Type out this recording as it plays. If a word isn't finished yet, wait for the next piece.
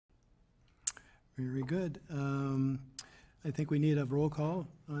Very good. I think we need a roll call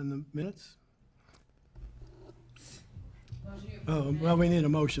on the minutes. Oh, well, we need a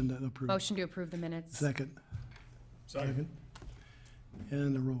motion to approve. Motion to approve the minutes. Second. Second.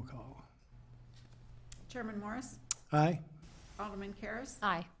 And a roll call. Chairman Morris, Aye? Alderman Karas,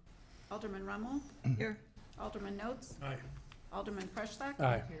 Aye. Alderman Rummel. Here. Alderman Notes, Aye. Alderman Preschlack.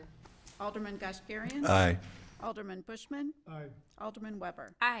 Aye. Alderman Gashgarian. Aye. Alderman Bushman, Aye. Alderman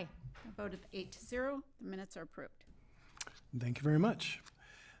Weber. Aye. A vote of 8-0, the minutes are approved. Thank you very much.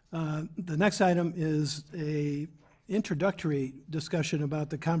 The next item is a introductory discussion about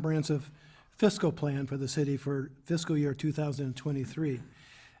the comprehensive fiscal plan for the city for fiscal year 2023.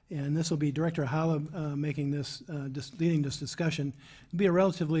 And this will be Director Holla making this, leading this discussion. It'll be a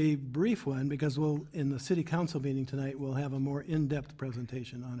relatively brief one because we'll, in the city council meeting tonight, we'll have a more in-depth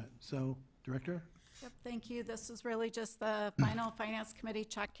presentation on it. So, Director? Yep, thank you. This is really just the final Finance Committee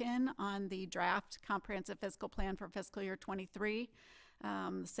check-in on the draft comprehensive fiscal plan for fiscal year 23.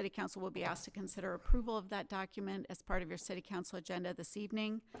 The City Council will be asked to consider approval of that document as part of your City Council agenda this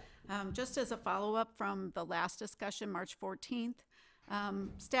evening. Just as a follow-up from the last discussion, March 14th,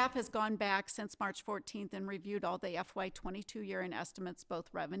 staff has gone back since March 14th and reviewed all the FY22 year-end estimates, both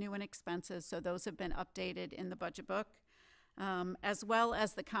revenue and expenses, so those have been updated in the budget book. As well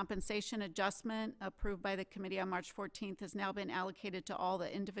as the compensation adjustment approved by the committee on March 14th has now been allocated to all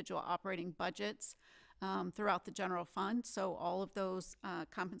the individual operating budgets throughout the general fund. So all of those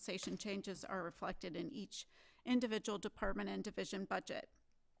compensation changes are reflected in each individual department and division budget.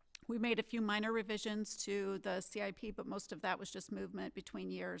 We made a few minor revisions to the CIP, but most of that was just movement between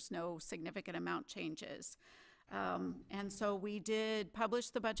years, no significant amount changes. And so we did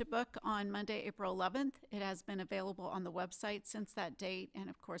publish the budget book on Monday, April 11th. It has been available on the website since that date and,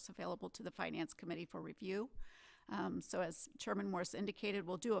 of course, available to the Finance Committee for review. So as Chairman Morris indicated,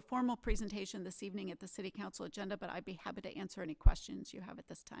 we'll do a formal presentation this evening at the City Council agenda, but I'd be happy to answer any questions you have at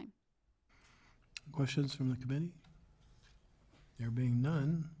this time. Questions from the committee? There being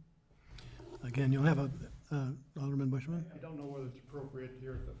none. Again, you'll have a, Alderman Bushman? I don't know whether it's appropriate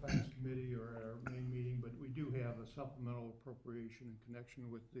here at the Finance Committee or at our main meeting, but we do have a supplemental appropriation in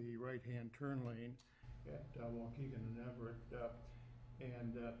connection with the right-hand turn lane at Waukegan and Everett.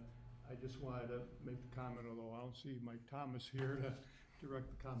 I just wanted to make the comment, although I don't see Mike Thomas here to direct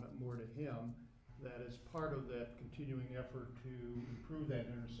the comment more to him, that as part of that continuing effort to improve that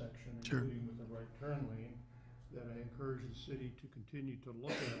intersection, Sure. including with the right turn lane, that I encourage the city to continue to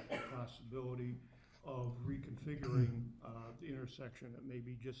look at the possibility of reconfiguring the intersection that may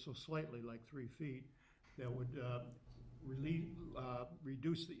be just so slightly, like 3 feet, that would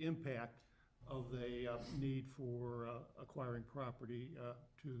reduce the impact of the need for acquiring property at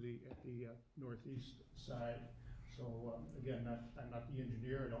the northeast side. So again, I'm not the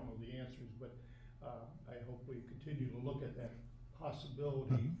engineer, I don't know the answers, but I hope we continue to look at that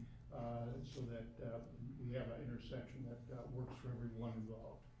possibility so that we have an intersection that works for everyone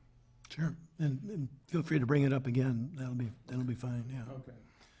involved. Sure. And feel free to bring it up again. That'll be fine, yeah. Okay.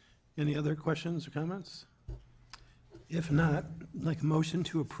 Any other questions or comments? If not, I'd like a motion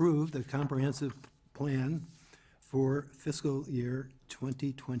to approve the comprehensive plan for fiscal year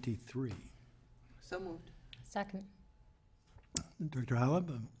 2023. So moved. Second. Director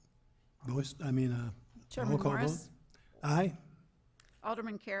Holub, Chairman roll call vote. Morris, Aye?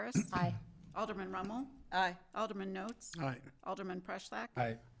 Alderman Karas, Aye. Alderman Rummel, Aye. Alderman Notes, Aye. Alderman Preschlack,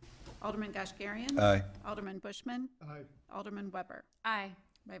 Aye. Alderman Gashgarian. Aye. Alderman Bushman, Aye. Alderman Weber. Aye.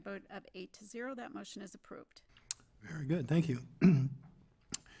 By a vote of 8-0, that motion is approved. Very good, thank you. The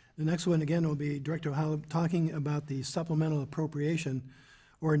next one, again, will be Director Holub talking about the supplemental appropriation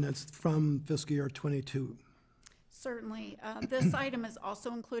ordinance from fiscal year 22. Certainly. This item is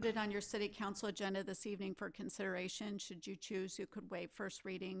also included on your City Council agenda this evening for consideration. Should you choose, you could waive first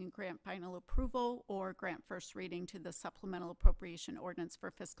reading and grant final approval, or grant first reading to the supplemental appropriation ordinance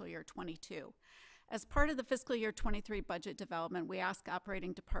for fiscal year 22. As part of the fiscal year 23 budget development, we ask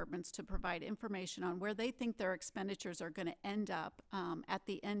operating departments to provide information on where they think their expenditures are going to end up at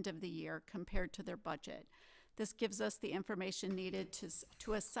the end of the year compared to their budget. This gives us the information needed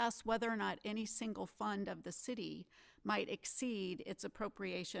to assess whether or not any single fund of the city might exceed its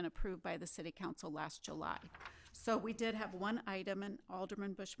appropriation approved by the City Council last July. So we did have one item, and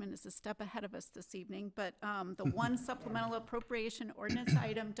Alderman Bushman is a step ahead of us this evening, but the one supplemental appropriation ordinance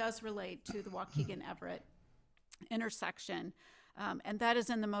item does relate to the Waukegan-Everett intersection, and that is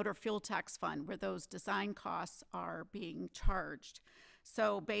in the motor fuel tax fund where those design costs are being charged.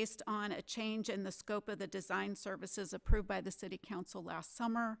 So based on a change in the scope of the design services approved by the City Council last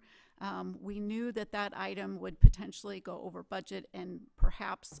summer, We knew that that item would potentially go over budget and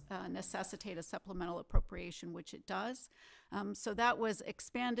perhaps necessitate a supplemental appropriation, which it does. So that was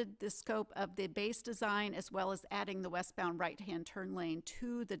expanded the scope of the base design as well as adding the westbound right-hand turn lane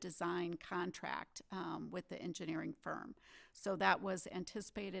to the design contract with the engineering firm. So that was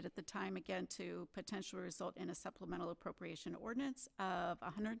anticipated at the time, again, to potentially result in a supplemental appropriation ordinance of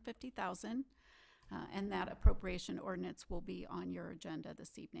 $150,000. And that appropriation ordinance will be on your agenda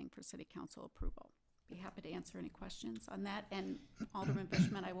this evening for City Council approval. Be happy to answer any questions on that. And Alderman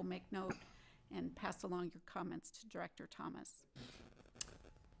Bushman, I will make note and pass along your comments to Director Thomas.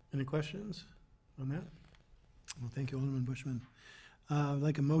 Any questions on that? Well, thank you, Alderman Bushman. I'd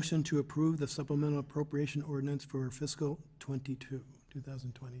like a motion to approve the supplemental appropriation ordinance for fiscal 2022.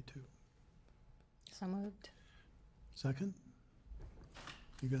 So moved. Second?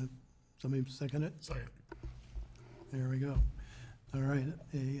 You gonna, somebody second it? Second. There we go. All right,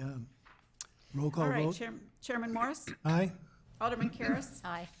 a roll call All right, vote. Chairman Morris, Aye? Alderman Karas,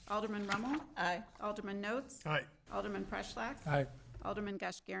 Aye. Alderman Rummel, Aye. Alderman Notes, Aye. Alderman Preschlack, Aye. Alderman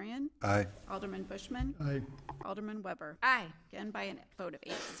Gashgarian, Aye. Alderman Bushman, Aye. Alderman Weber. Aye. Again, by a vote of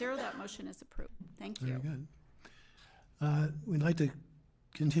 8-0, that motion is approved. Thank Very you. good. We'd like to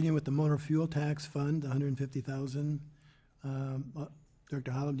continue with the motor fuel tax fund, $150,000.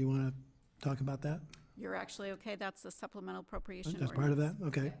 Director Holland, do you want to talk about that? You're actually okay, that's the supplemental appropriation That's part of ordinance. that?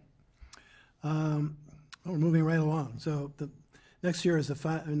 Okay. We're moving right along. So the next year is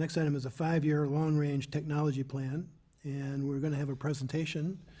next item is a 5-year long-range technology plan, and we're going to have a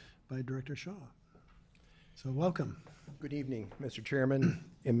presentation by Director Shaw. So welcome. Good evening, Mr. Chairman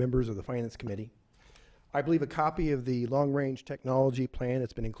and members of the Finance Committee. I believe a copy of the long-range technology plan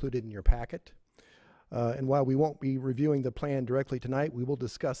has been included in your packet. And while we won't be reviewing the plan directly tonight, we will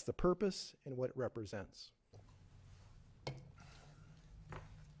discuss the purpose and what it represents.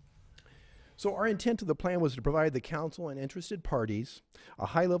 So our intent of the plan was to provide the council and interested parties a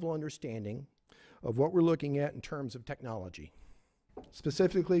high-level understanding of what we're looking at in terms of technology,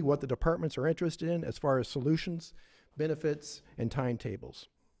 specifically what the departments are interested in as far as solutions, benefits, and timetables.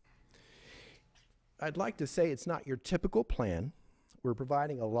 I'd like to say it's not your typical plan. We're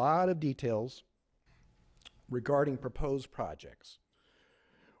providing a lot of details regarding proposed projects.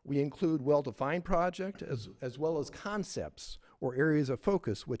 We include well-defined projects as well as concepts or areas of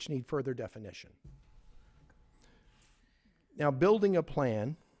focus which need further definition. Now, building a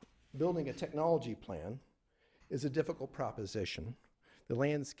technology plan is a difficult proposition. The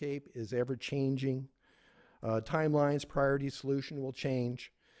landscape is ever-changing. Timelines, priorities, solution will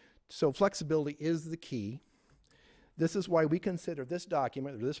change. So flexibility is the key. This is why we consider this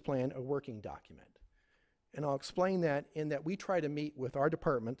document, or this plan, a working document. And I'll explain that in that we try to meet with our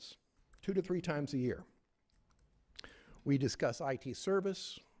departments 2 to 3 times a year. We discuss IT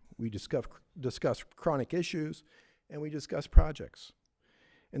service, we discuss chronic issues, and we discuss projects.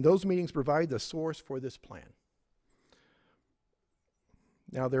 And those meetings provide the source for this plan.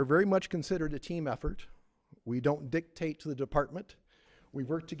 Now, they're very much considered a team effort. We don't dictate to the department. We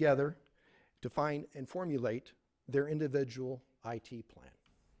work together to find and formulate their individual IT plan.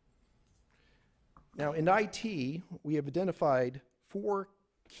 Now, in IT, we have identified 4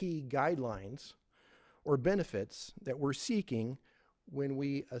 key guidelines or benefits that we're seeking when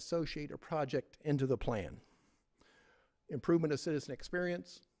we associate a project into the plan. Improvement of citizen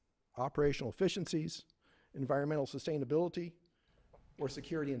experience, operational efficiencies, environmental sustainability, or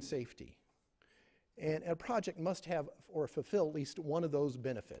security and safety. And a project must have or fulfill at least one of those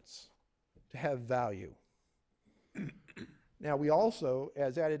benefits to have value. Now, we also,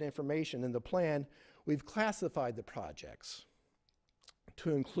 as added information in the plan, we've classified the projects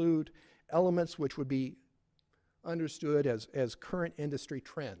to include elements which would be understood as current industry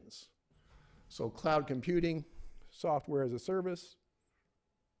trends. So cloud computing, software as a service,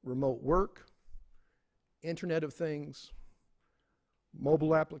 remote work, Internet of Things,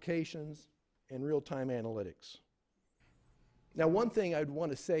 mobile applications, and real-time analytics. Now, one thing I'd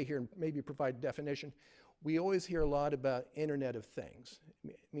want to say here and maybe provide definition, we always hear a lot about Internet of Things.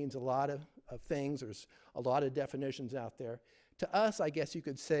 It means a lot of things. There's a lot of definitions out there. To us, I guess you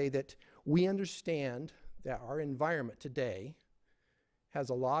could say that we understand that our environment today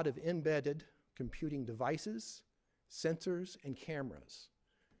has a lot of embedded computing devices, sensors, and cameras.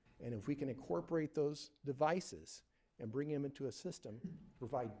 And if we can incorporate those devices and bring them into a system,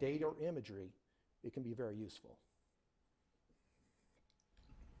 provide data or imagery, it can be very useful.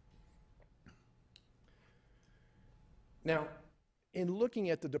 Now, in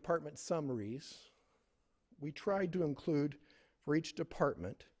looking at the department summaries, we tried to include for each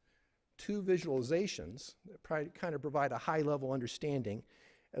department 2 visualizations that kind of provide a high-level understanding,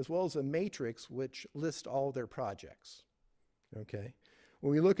 as well as a matrix which lists all their projects. Okay?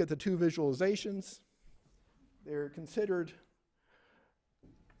 When we look at the two visualizations, they're considered,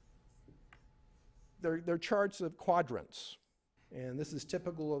 they're charts of quadrants. And this is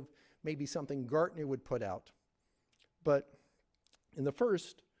typical of maybe something Gartner would put out. But in the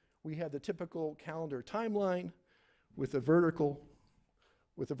first, we have the typical calendar timeline with the vertical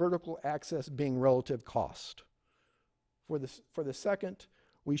axis being relative cost. For the second,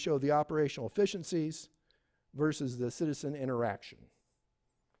 we show the operational efficiencies versus the citizen interaction.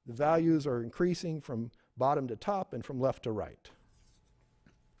 The values are increasing from bottom to top and from left to right.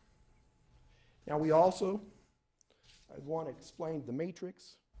 Now we also, I want to explain the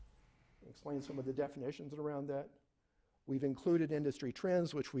matrix, explain some of the definitions around that. We've included industry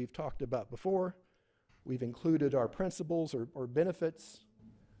trends, which we've talked about before. We've included our principles or benefits.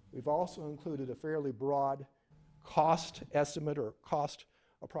 We've also included a fairly broad cost estimate or cost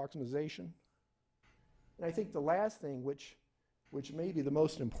approximation. And I think the last thing, which may be the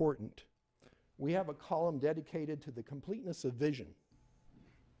most important, we have a column dedicated to the completeness of vision.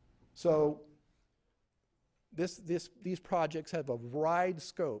 So these projects have a wide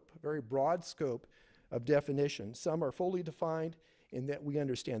scope, a very broad scope of definition. Some are fully defined in that we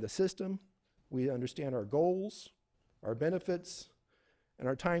understand the system, we understand our goals, our benefits, and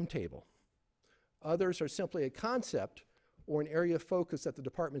our timetable. Others are simply a concept or an area of focus that the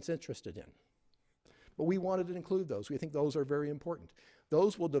department's interested in. But we wanted to include those. We think those are very important.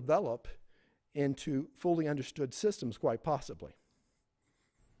 Those will develop into fully understood systems quite possibly.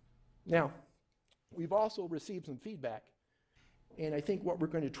 Now, we've also received some feedback, and I think what we're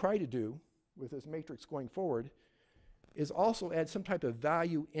going to try to do with this matrix going forward is also add some type of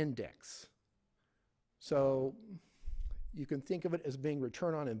value index. So you can think of it as being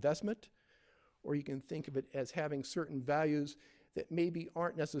return on investment, or you can think of it as having certain values that maybe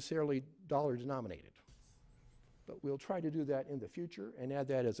aren't necessarily dollar denominated. But we'll try to do that in the future and add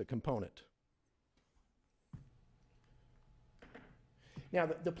that as a component. Now,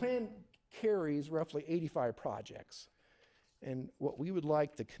 the plan carries roughly 85 projects. And what we would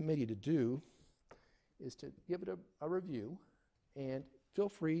like the committee to do is to give it a review, and feel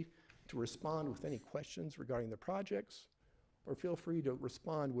free to respond with any questions regarding the projects, or feel free to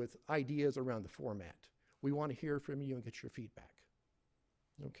respond with ideas around the format. We want to hear from you and get your feedback.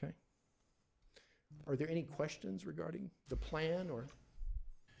 Okay? Are there any questions regarding the plan or?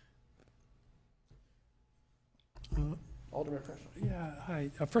 Alderman Freshman. Yeah, hi.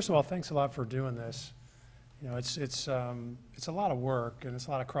 First of all, thanks a lot for doing this. You know, it's a lot of work, and it's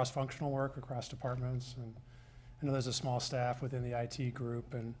a lot of cross-functional work across departments. And I know there's a small staff within the IT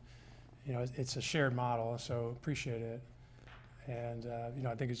group, and you know, it's a shared model, so appreciate it. And you know,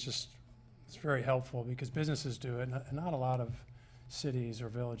 I think it's very helpful because businesses do it, and not a lot of cities or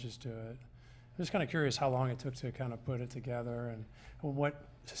villages do it. I'm just kind of curious how long it took to kind of put it together, and what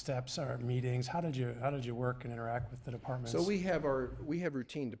steps or meetings. How did you work and interact with the departments? So we have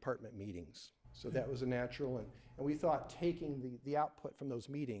routine department meetings. So that was a natural, and we thought taking the output from those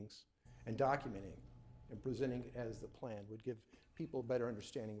meetings and documenting and presenting it as the plan would give people a better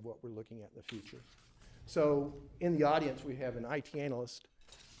understanding of what we're looking at in the future. So in the audience, we have an IT analyst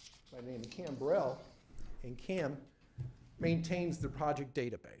by the name of Cam Burrell, and Cam maintains the project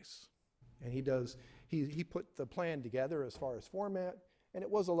database. And he put the plan together as far as format, and it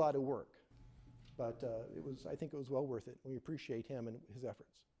was a lot of work. But I think it was well worth it. We appreciate him and his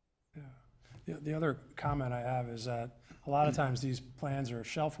efforts. Yeah. The other comment I have is that a lot of times these plans are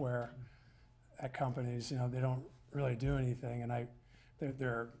shelfware at companies. You know, they don't really do anything, and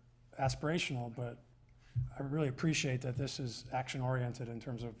they're aspirational, but I really appreciate that this is action-oriented in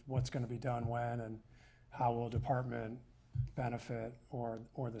terms of what's going to be done when and how will a department benefit or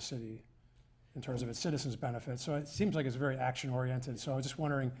the city in terms of its citizens' benefit. So it seems like it's very action-oriented. So I was just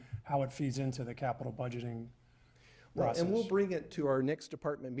wondering how it feeds into the capital budgeting process. And we'll bring it to our next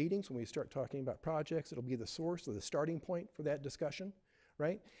department meetings when we start talking about projects. It'll be the source or the starting point for that discussion,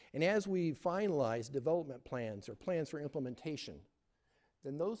 right? And as we finalize development plans or plans for implementation,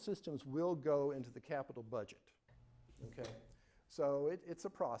 then those systems will go into the capital budget, okay? So it's a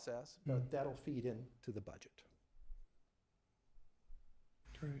process, but that'll feed into the budget.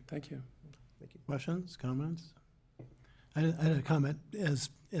 Great, thank you. Thank you. Questions, comments? I had a comment. As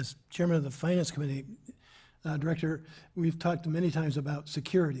chairman of the Finance Committee, Director, we've talked many times about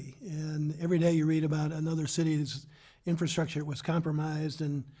security, and every day you read about another city's infrastructure was compromised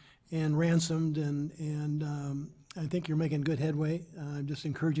and ransomed, and I think you're making good headway. I just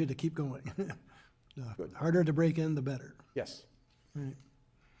encourage you to keep going. The harder to break in, the better. Yes. Right.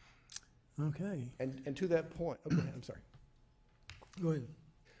 Okay. And to that point, oh, go ahead, I'm sorry. Go ahead.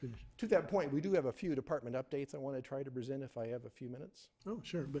 finish. To that point, we do have a few department updates I want to try to present if I have a few minutes. Oh,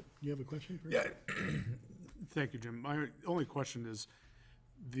 sure, but you have a question? first? Yeah, thank you, Jim. My only question is,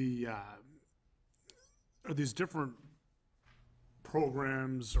 are these different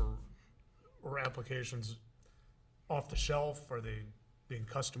programs or applications off the shelf? Are they being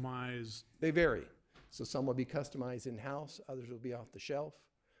customized? They vary. So some will be customized in-house, others will be off the shelf.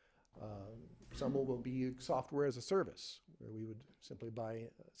 Some will be software as a service, where we would simply buy a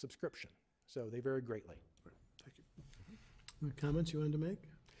subscription. So they vary greatly. Thank you. Any comments you wanted to make?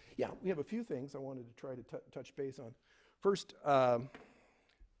 Yeah, we have a few things I wanted to try to touch base on. First, I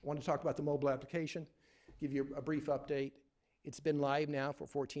want to talk about the mobile application, give you a brief update. It's been live now for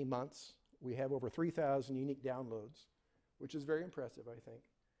 14 months. We have over 3,000 unique downloads, which is very impressive, I think.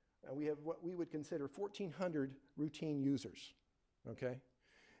 And we have what we would consider 1,400 routine users, okay?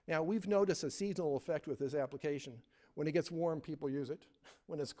 Now, we've noticed a seasonal effect with this application. When it gets warm, people use it.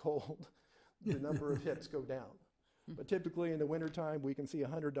 When it's cold, the number of hits go down. But typically in the wintertime, we can see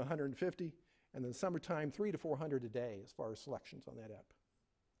 100 to 150, and in the summertime, 300 to 400 a day as far as selections on that app.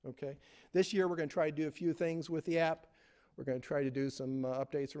 Okay? This year, we're going to try to do a few things with the app. We're going to try to do some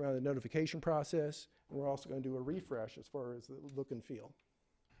updates around the notification process, and we're also going to do a refresh as far as the look and feel.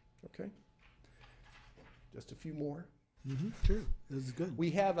 Okay? Just a few more. Sure, this is good.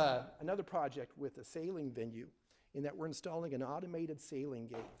 We have another project with a sailing venue in that we're installing an automated sailing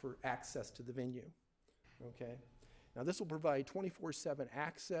gate for access to the venue. Okay? Now this will provide 24/7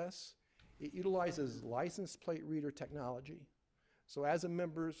 access. It utilizes license plate reader technology. So as a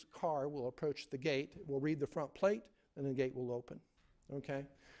member's car will approach the gate, it will read the front plate and the gate will open. Okay?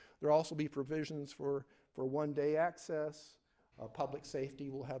 There'll also be provisions for one-day access. Public safety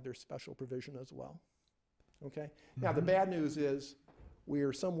will have their special provision as well. Okay? Now, the bad news is we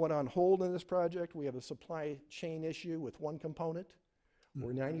are somewhat on hold in this project. We have a supply chain issue with one component.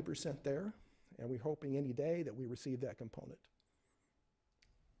 We're 90% there, and we're hoping any day that we receive that component.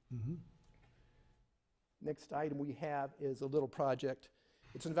 Next item we have is a little project.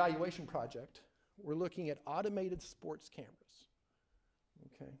 It's an evaluation project. We're looking at automated sports cameras.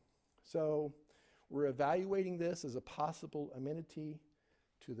 Okay? So we're evaluating this as a possible amenity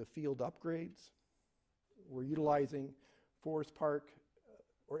to the field upgrades. We're utilizing Forest Park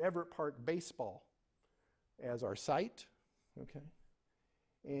or Everett Park baseball as our site, okay?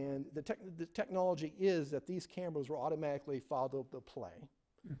 And the technology is that these cameras will automatically follow the play.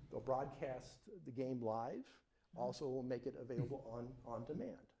 They'll broadcast the game live, also will make it available on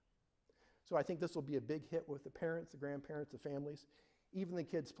demand. So I think this will be a big hit with the parents, the grandparents, the families, even the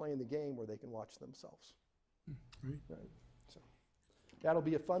kids playing the game where they can watch themselves. Right. So that'll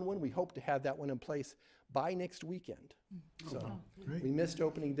be a fun one. We hope to have that one in place by next weekend. So Great. we missed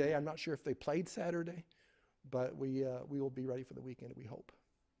opening day. I'm not sure if they played Saturday, but we will be ready for the weekend, we hope.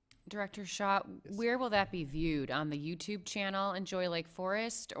 Director Shaw, where will that be viewed? On the YouTube channel, Enjoy Lake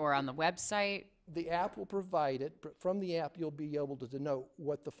Forest, or on the website? The app will provide it, but from the app, you'll be able to denote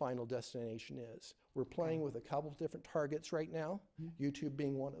what the final destination is. We're playing with a couple of different targets right now, YouTube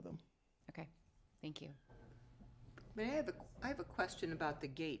being one of them. Okay, thank you. But I have a question about the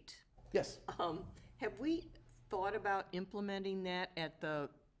gate. Yes. Have we thought about implementing that at the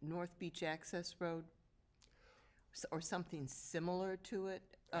North Beach Access Road? Or something similar to it?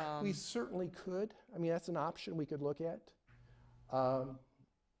 We certainly could. I mean, that's an option we could look at.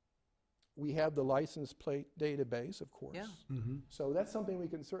 We have the license plate database, of course. Yeah. So that's something we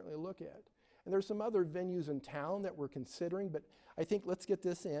can certainly look at. And there's some other venues in town that we're considering, but I think let's get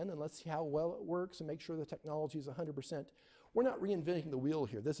this in and let's see how well it works and make sure the technology is 100%. We're not reinventing the wheel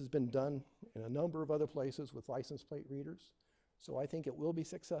here. This has been done in a number of other places with license plate readers. So I think it will be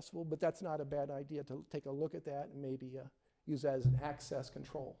successful, but that's not a bad idea to take a look at that and maybe use that as an access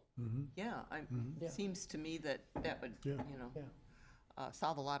control. Yeah, Yeah. it seems to me that would, Yeah. you know, Yeah.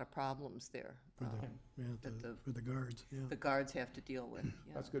 solve a lot of problems there. For the guards, yeah. The guards have to deal with.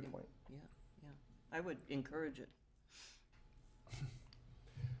 Yeah, That's a good point. Yeah. I would encourage it.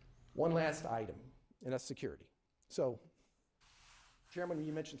 One last item, and that's security. So, Chairman, when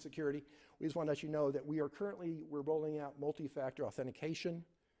you mentioned security, we just want to let you know that we're rolling out multi-factor authentication.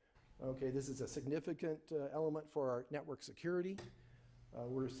 Okay, this is a significant element for our network security.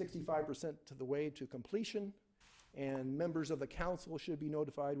 We're 65% to the way to completion, and members of the council should be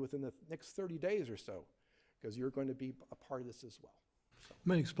notified within the next 30 days or so, because you're going to be a part of this as well.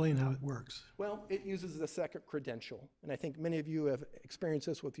 Might explain how it works. Well, it uses the second credential, and I think many of you have experienced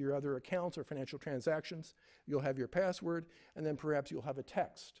this with your other accounts or financial transactions. You'll have your password, and then perhaps you'll have a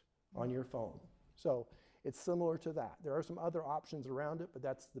text on your phone. So it's similar to that. There are some other options around it, but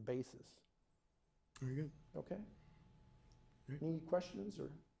that's the basis. Very good. Okay? Great. Any questions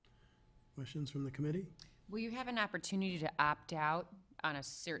or Questions from the committee? Will you have an opportunity to opt out on a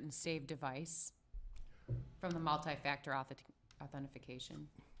certain saved device from the multi-factor authentication?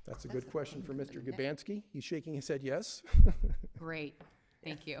 That's a good question for Mr. Gabansky. He's shaking his head yes. Great,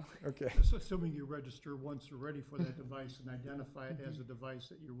 thank you. Okay. That's assuming you register once you're ready for that device and identify it as a device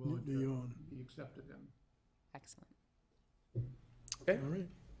that you're willing Do you to own? be accepted in. Excellent. Okay, All right.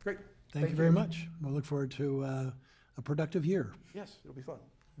 great. Thank you very much. We'll look forward to a productive year. Yes, it'll be fun.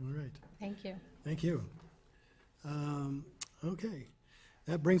 All right. Thank you. Thank you. Okay.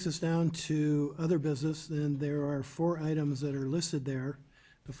 That brings us down to other business, and there are 4 items that are listed there.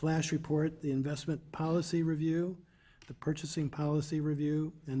 The flash report, the investment policy review, the purchasing policy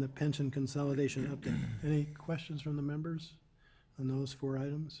review, and the pension consolidation update. Any questions from the members on those 4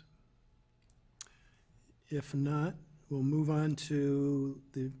 items? If not, we'll move on to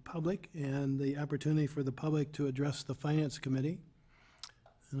the public and the opportunity for the public to address the Finance Committee.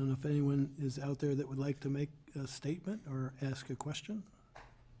 I don't know if anyone is out there that would like to make a statement or ask a question.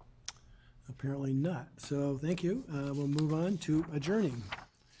 Apparently not. So thank you. We'll move on to adjourning.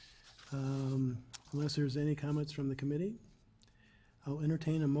 Unless there's any comments from the committee, I'll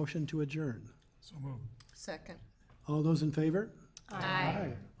entertain a motion to adjourn. So moved. Second. All those in favor?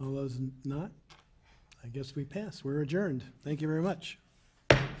 Aye. All those not? I guess we pass. We're adjourned. Thank you very much.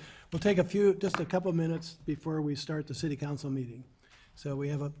 We'll take just a couple minutes before we start the city council meeting. So we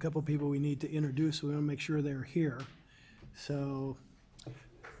have a couple people we need to introduce. We want to make sure they're here. So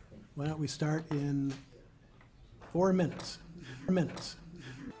why don't we start in 4 minutes? 4 minutes.